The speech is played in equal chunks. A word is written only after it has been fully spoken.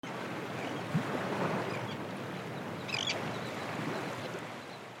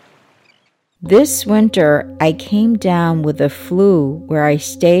This winter, I came down with a flu where I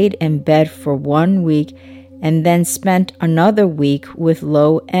stayed in bed for 1 week and then spent another week with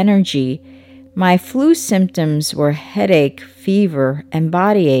low energy. My flu symptoms were headache, fever, and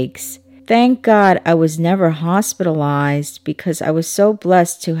body aches. Thank God I was never hospitalized because I was so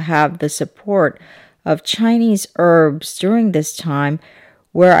blessed to have the support of Chinese herbs during this time,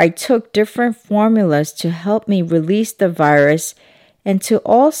 where I took different formulas to help me release the virus and to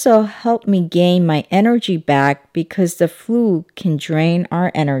also help me gain my energy back because the flu can drain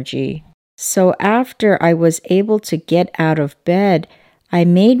our energy. So after I was able to get out of bed, I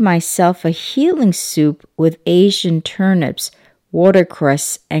made myself a healing soup with Asian turnips,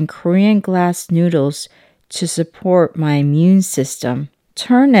 watercress, and Korean glass noodles to support my immune system.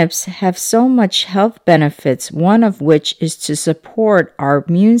 Turnips have so much health benefits, one of which is to support our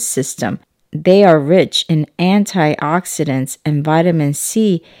immune system. They are rich in antioxidants and vitamin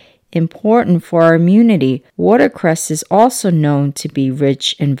C, important for our immunity. Watercress is also known to be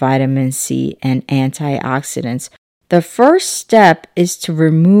rich in vitamin C and antioxidants. The first step is to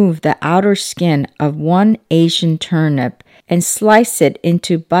remove the outer skin of one Asian turnip and slice it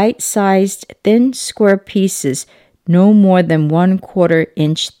into bite-sized thin square pieces no more than 1/4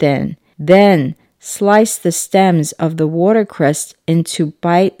 inch thin. Then slice the stems of the watercress into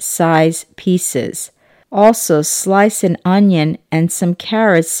bite-sized pieces. Also, slice an onion and some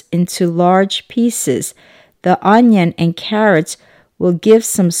carrots into large pieces. The onion and carrots will give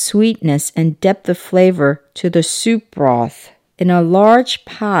some sweetness and depth of flavor to the soup broth. In a large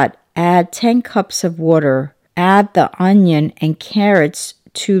pot, add 10 cups of water. Add the onion and carrots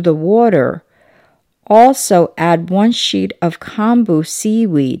to the water. Also, add 1 sheet of kombu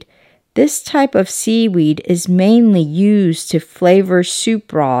seaweed. This type of seaweed is mainly used to flavor soup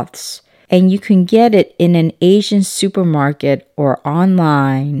broths, and you can get it in an Asian supermarket or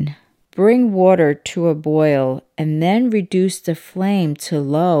online. Bring water to a boil and then reduce the flame to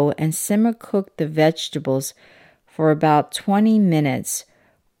low and simmer cook the vegetables for about 20 minutes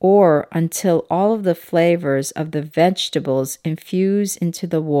or until all of the flavors of the vegetables infuse into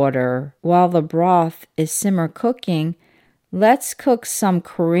the water. While the broth is simmer cooking, let's cook some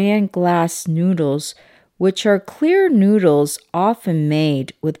Korean glass noodles, which are clear noodles often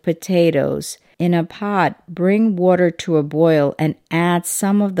made with potatoes. In a pot, bring water to a boil and add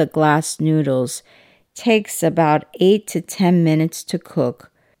some of the glass noodles. Takes about 8 to 10 minutes to cook.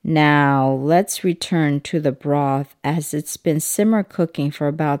 Now, let's return to the broth as it's been simmer cooking for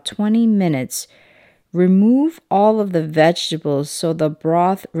about 20 minutes. Remove all of the vegetables so the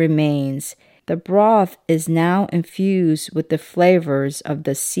broth remains. The broth is now infused with the flavors of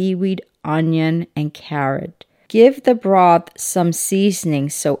the seaweed, onion, and carrot. Give the broth some seasoning,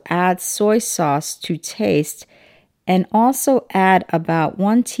 so add soy sauce to taste and also add about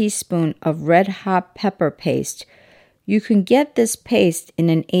 1 teaspoon of red hot pepper paste. You can get this paste in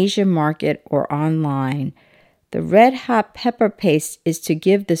an Asian market or online. The red hot pepper paste is to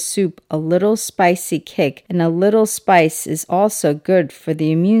give the soup a little spicy kick, and a little spice is also good for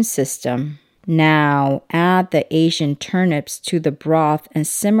the immune system. Now, add the Asian turnips to the broth and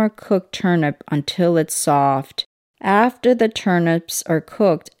simmer cook turnip until it's soft. After the turnips are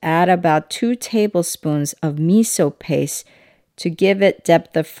cooked, add about 2 tablespoons of miso paste to give it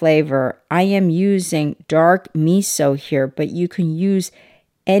depth of flavor. I am using dark miso here, but you can use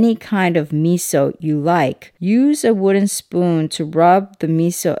any kind of miso you like. Use a wooden spoon to rub the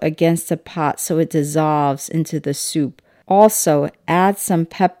miso against the pot so it dissolves into the soup. Also, add some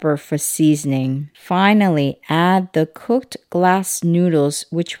pepper for seasoning. Finally, add the cooked glass noodles,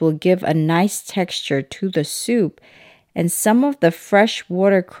 which will give a nice texture to the soup, and some of the fresh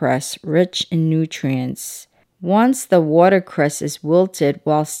watercress rich in nutrients. Once the watercress is wilted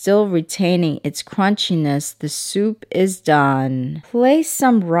while still retaining its crunchiness, the soup is done. Place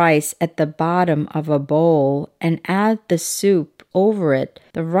some rice at the bottom of a bowl and add the soup over it.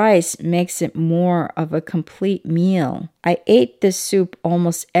 The rice makes it more of a complete meal. I ate this soup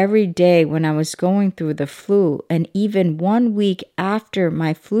almost every day when I was going through the flu, and even 1 week after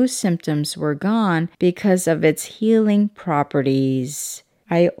my flu symptoms were gone because of its healing properties.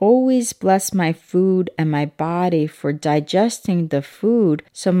 I always bless my food and my body for digesting the food,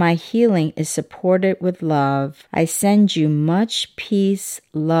 so my healing is supported with love. I send you much peace,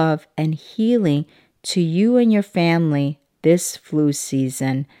 love, and healing to you and your family this flu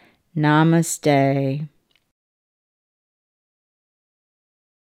season. Namaste.